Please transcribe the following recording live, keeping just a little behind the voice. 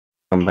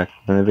Welcome back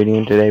to the video.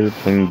 And today we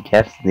can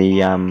guess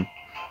the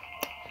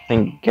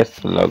guess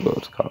the logo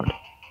it's called.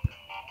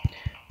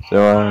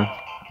 So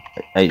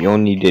I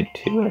only did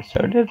two. I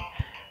started.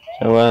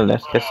 So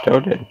let's get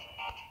started.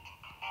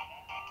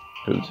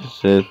 So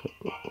this is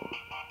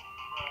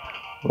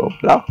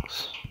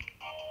Roblox.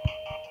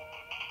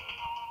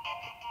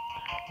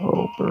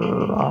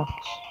 Roblox.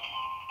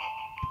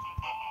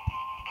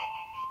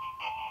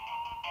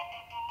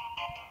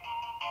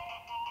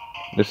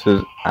 This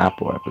is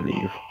Apple, I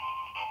believe.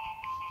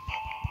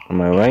 Am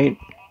I right?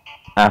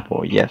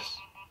 Apple, yes.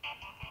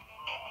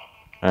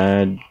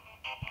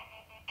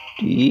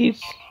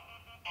 These?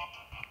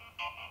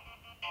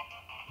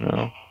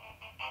 No.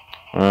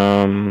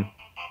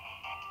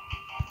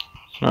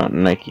 It's not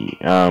Nike.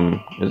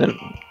 Is it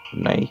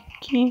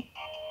Nike?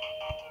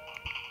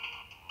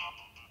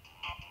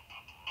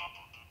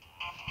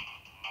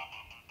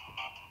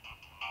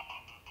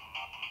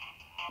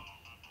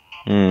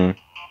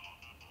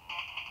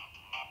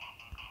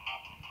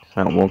 It's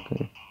not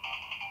working.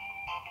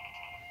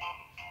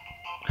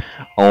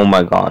 Oh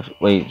my gosh!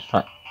 Wait, it's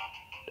not.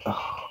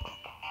 Ugh.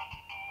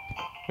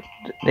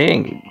 They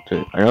didn't.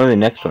 I know the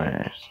next one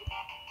is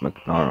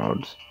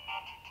McDonald's.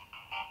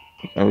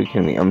 Are we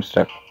kidding me? I'm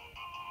stuck.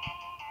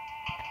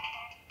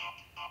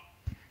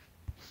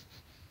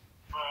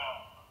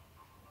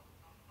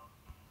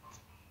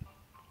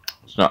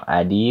 It's not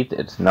Adidas.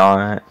 It's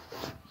not.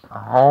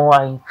 Oh,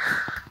 on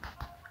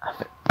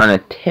the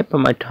tip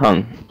of my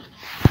tongue.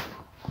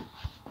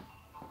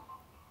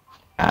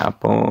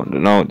 Apple.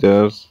 No,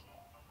 there's.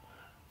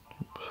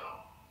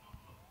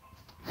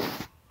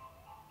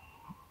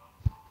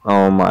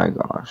 Oh my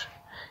gosh.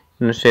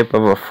 In the shape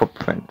of a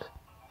footprint.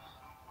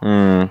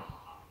 Only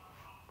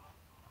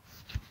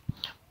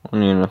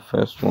in the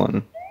first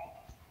one.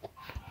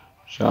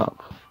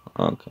 Shop.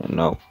 Okay,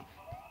 no.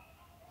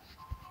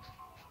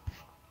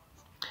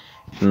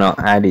 No,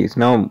 Addies.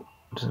 No,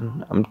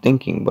 I'm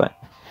thinking, but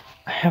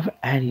I have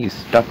Addies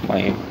stuck in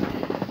my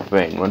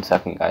brain. 1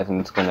 second, guys. I'm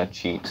just gonna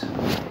cheat.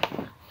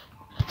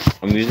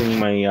 I'm using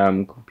my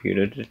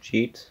computer to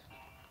cheat.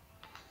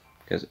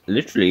 Because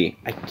literally,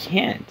 I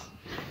can't.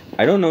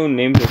 I don't know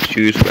names of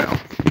shoes well.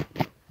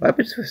 What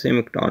happens if I say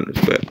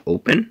McDonald's? But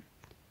open?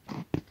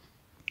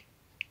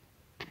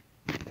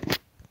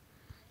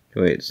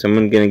 Wait,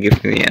 someone gonna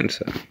give me the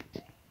answer.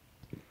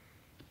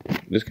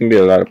 There's gonna be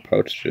a lot of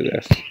parts to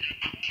this.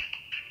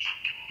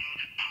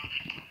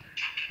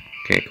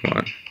 Okay, come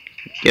on.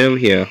 Get over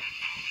here.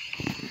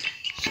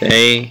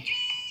 Say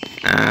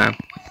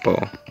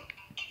apple.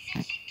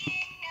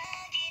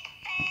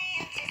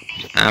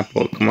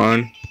 Apple, come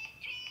on.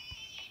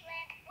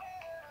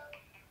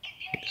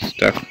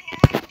 Stuck.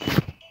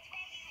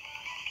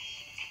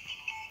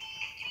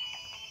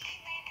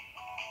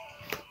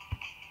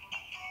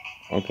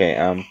 Okay,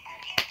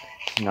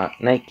 not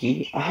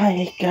Nike.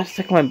 I got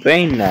stuck in my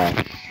brain now.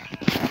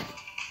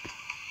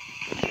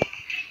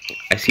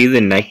 I see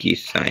the Nike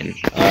sign.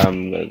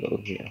 I'm gonna go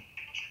here.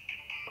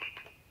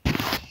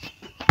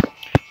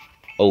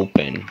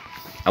 Open.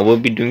 I will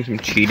be doing some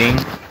cheating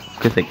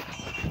because like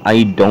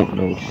I don't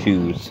know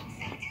shoes.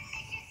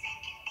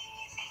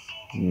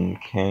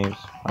 Okay,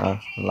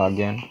 log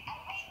in.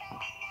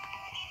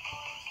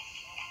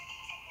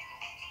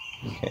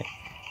 Okay,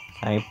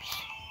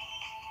 types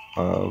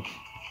of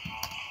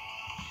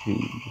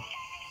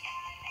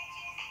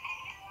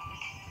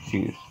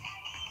shoes.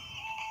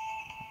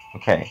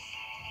 Okay.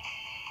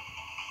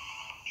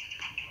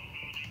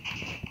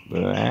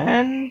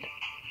 Brand.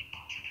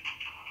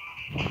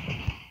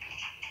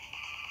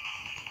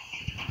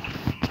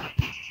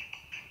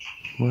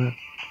 What?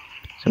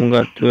 Someone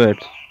got to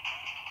it.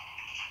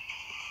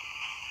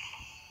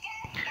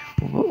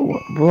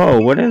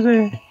 Bro, what is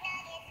it?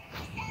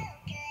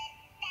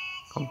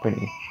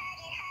 Company.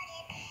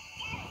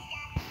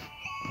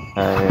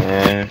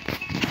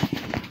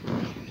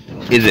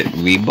 Is it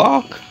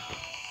Reebok?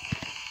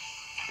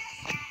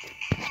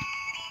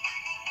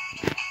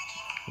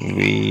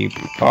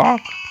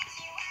 Reebok?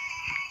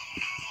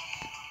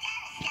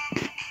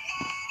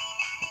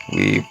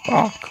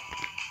 Reebok.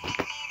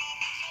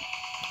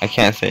 I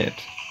can't say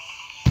it.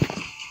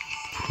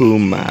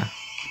 Puma.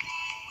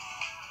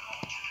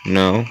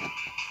 No.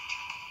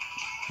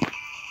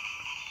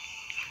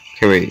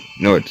 Okay, wait.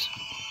 No, it's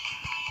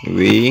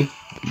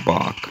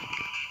Reebok.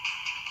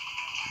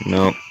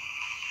 No.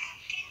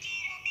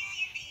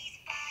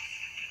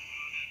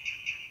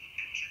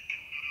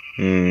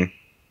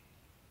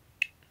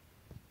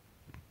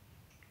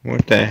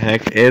 What the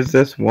heck is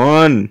this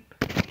one?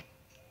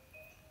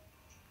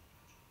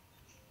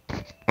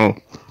 Oh,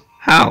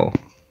 how?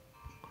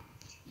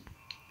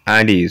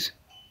 Addies.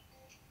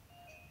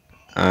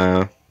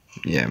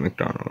 Yeah,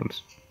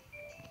 McDonald's.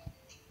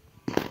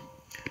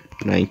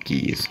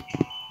 Nikes.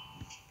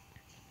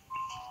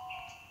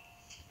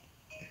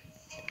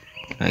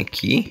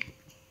 Nike.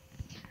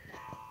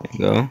 There you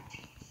go.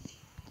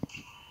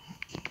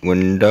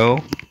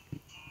 Window.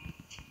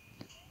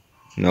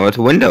 No, it's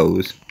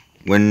Windows.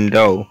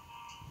 Window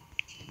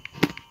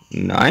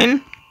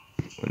 9?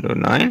 Window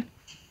 9?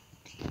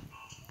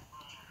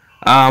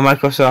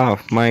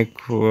 Microsoft.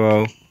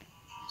 Microsoft.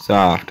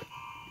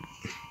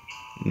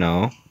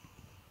 No.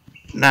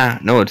 Nah,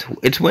 no,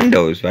 it's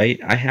Windows, right?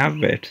 I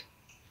have it.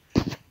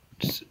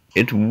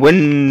 It's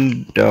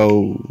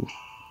Windows.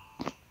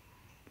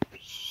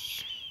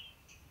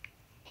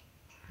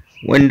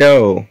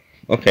 Window.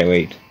 Okay,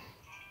 wait.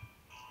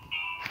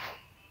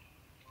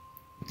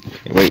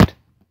 Okay, wait.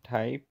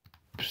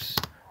 Types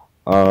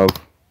of.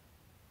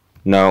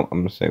 No, I'm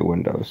gonna say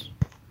Windows.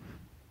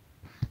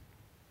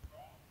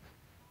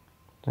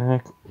 The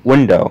heck?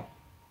 Window.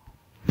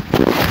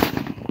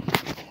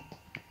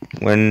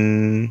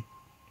 Window.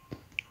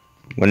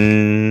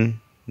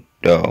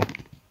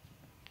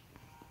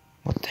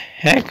 What the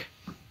heck?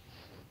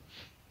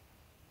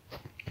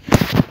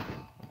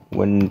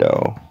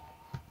 Window.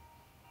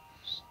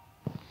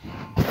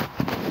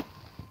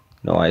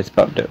 No, I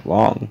spelled it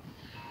wrong.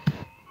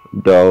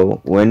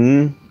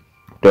 Windows.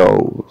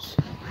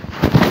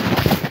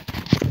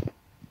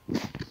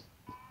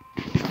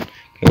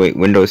 Okay, wait,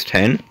 Windows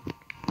 10?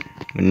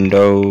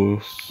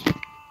 Windows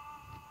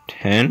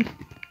 10?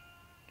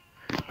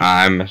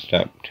 I messed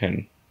up.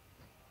 10.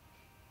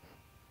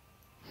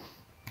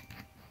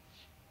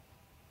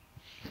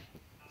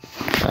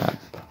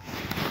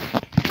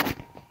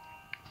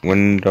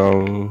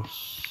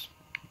 Windows.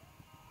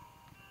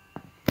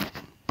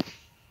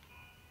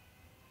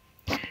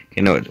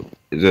 Okay, no,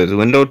 it's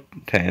Windows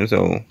 10,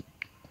 so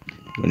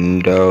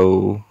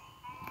Windows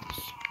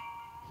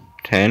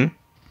 10.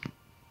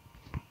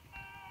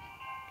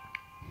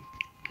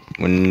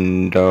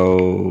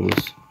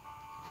 Windows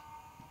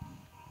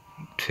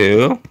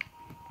 2.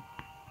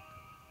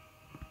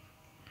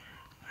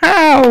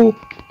 How?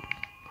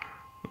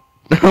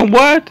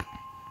 What?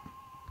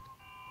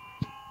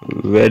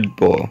 Red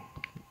Bull.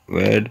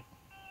 Red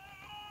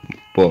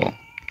Bull.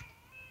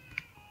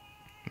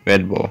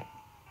 Red Bull.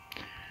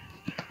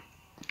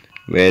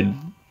 Red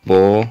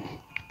Bull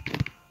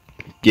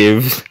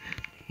gives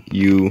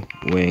you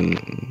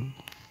wings.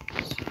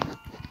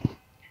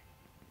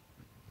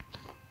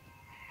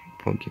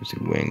 Bull gives you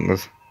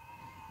wings.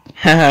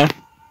 Haha.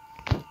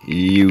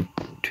 You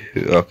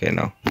too. Okay,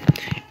 no.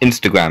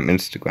 Instagram.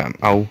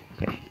 Oh,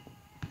 okay.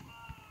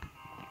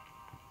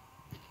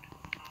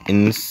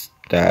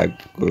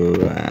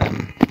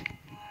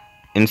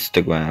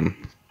 Instagram.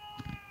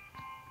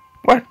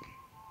 What?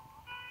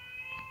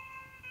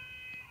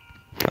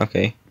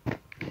 Okay.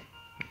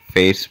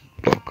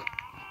 Facebook.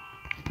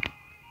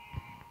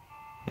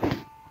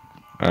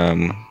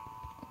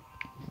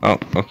 Oh,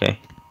 okay.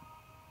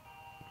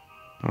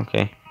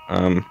 Okay.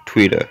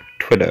 Twitter.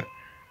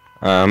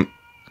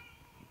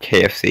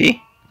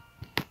 KFC?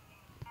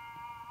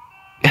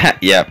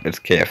 Yep, it's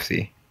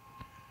KFC.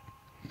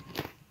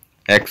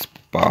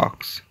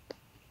 Xbox.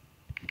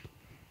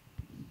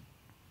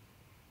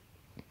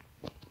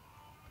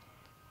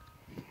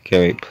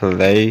 Okay,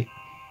 play.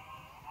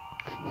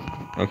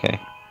 Okay.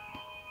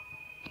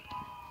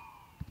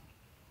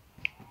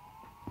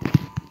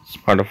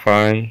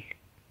 Spotify.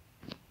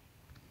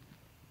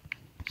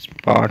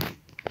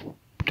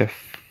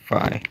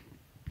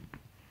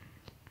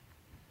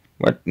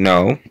 What?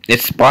 No,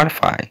 it's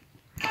Spotify.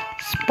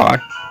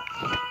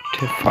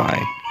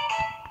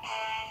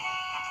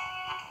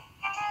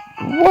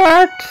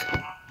 What?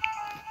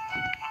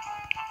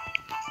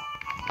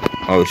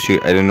 Oh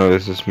shoot, I didn't know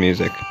this is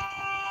music.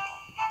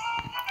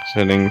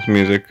 Settings,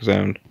 music,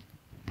 sound.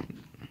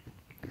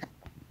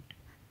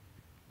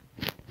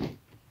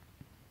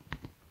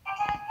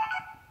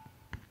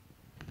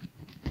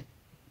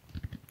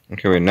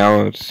 Okay, wait,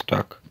 now it's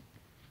stuck.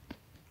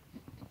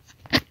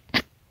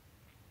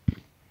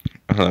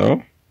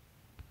 Hello?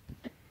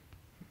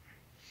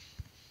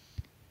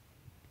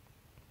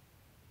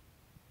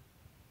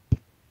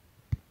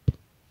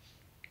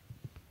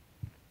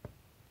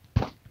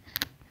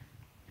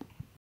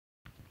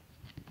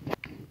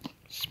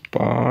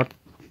 Spotify.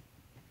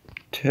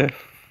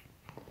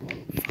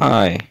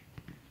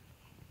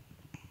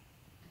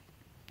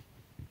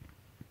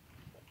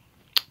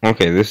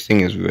 Okay, this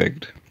thing is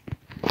rigged.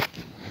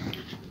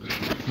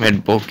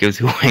 Red Bull gives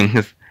you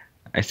wings.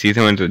 I see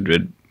someone's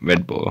with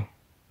Red Bull.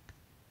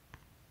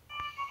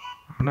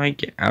 How do I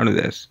get out of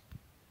this?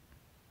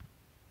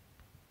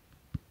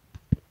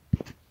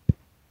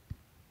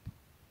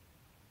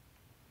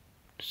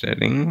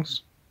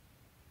 Settings.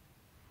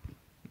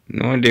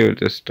 No idea what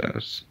this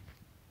does.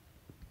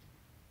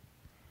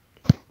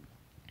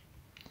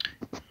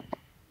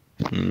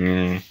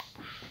 I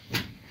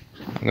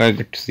gotta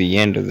get to the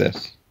end of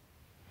this.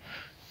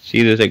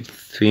 See, there's like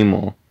 3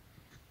 more.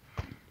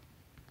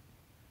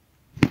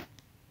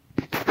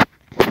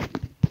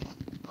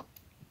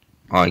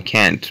 Oh, I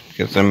can't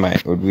because then my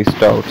would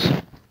restart.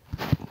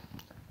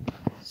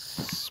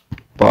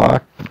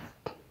 Spotify.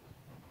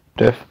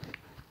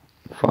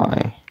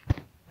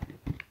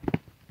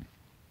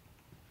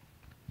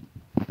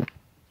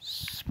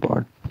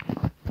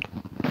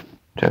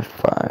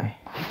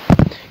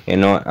 You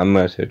know what? I'm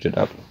gonna search it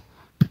up.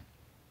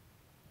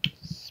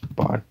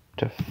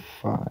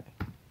 Spotify.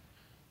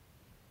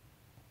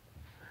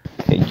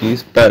 Hey, you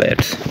spell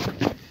it.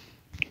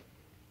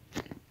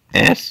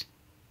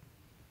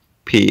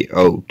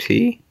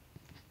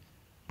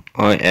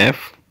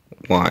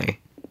 Spotify.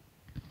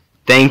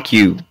 Thank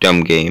you,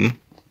 dumb game.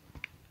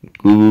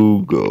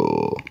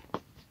 Google.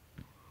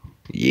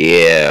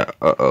 Yeah.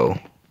 Uh-oh.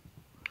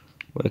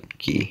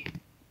 Wiki.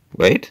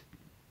 Wait.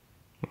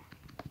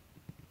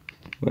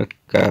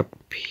 Wikipedia.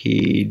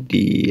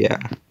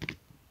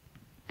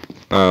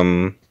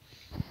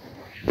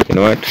 You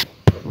know what?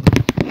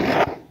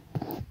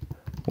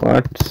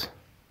 What's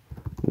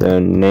the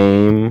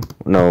name?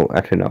 No,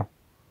 actually no.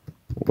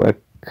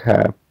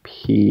 Wikipedia.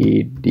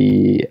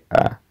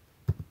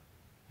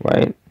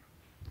 Right?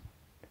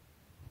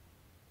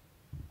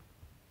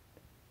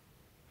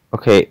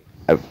 Okay,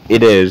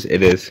 it is.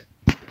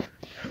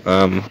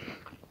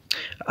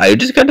 I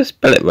just gotta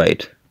spell it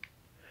right.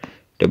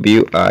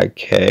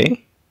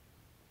 WIKIPEDIA.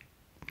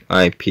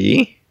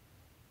 WIKPEDIA.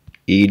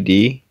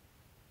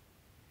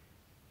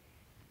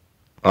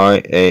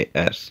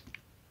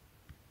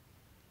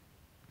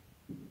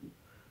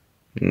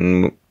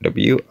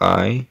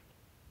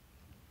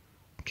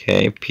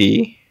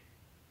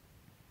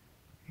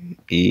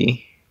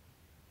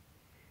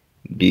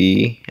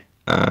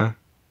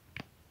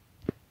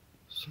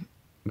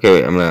 Okay,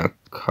 wait, I'm gonna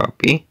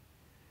copy.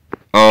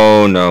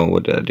 Oh no,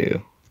 what did I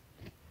do?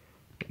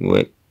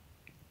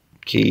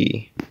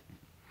 Wikipedia.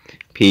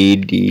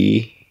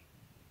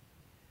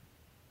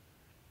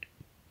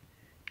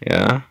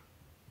 Yeah.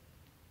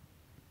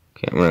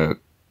 Okay, I'm gonna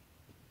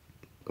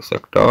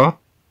select all.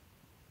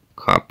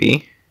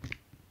 Copy.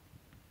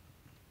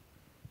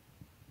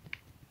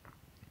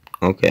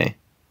 Okay.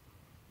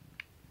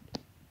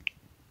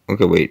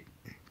 Okay, wait.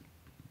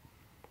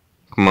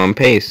 Come on,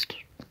 paste.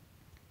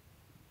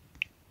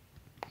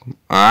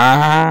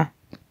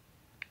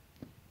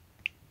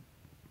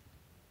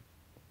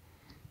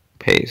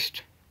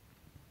 Paste.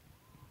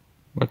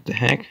 What the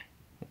heck?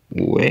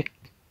 Wikipedia.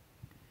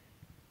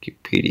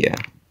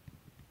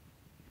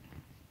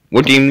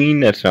 What do you mean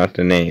that's not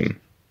the name?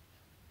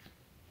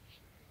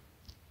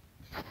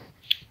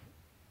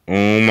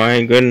 Oh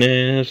my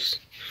goodness.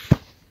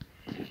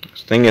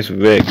 This thing is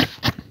big.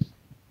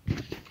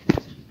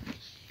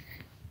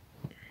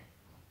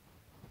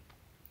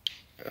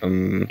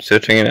 I'm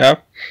searching it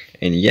up,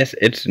 and yes,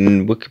 it's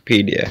in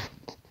Wikipedia.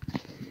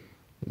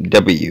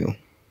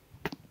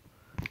 WIKIPEDIAS.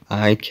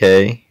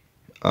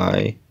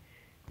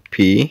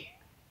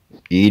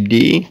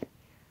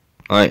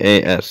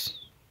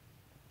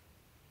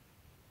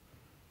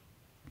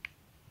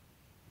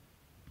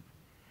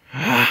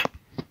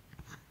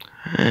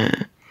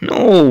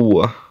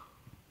 No.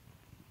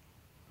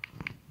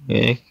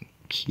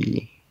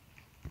 Wiki.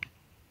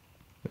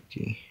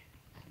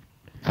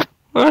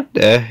 What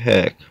the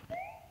heck?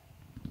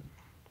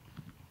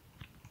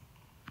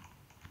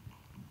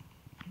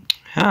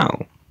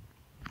 How?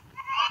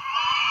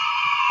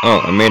 Oh,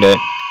 I made it.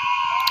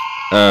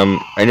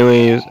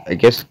 Anyways, I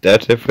guess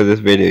that's it for this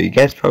video. You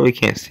guys probably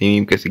can't see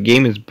me because the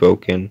game is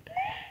broken.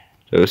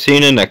 So see you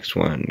in the next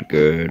one.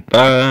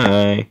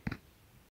 Goodbye.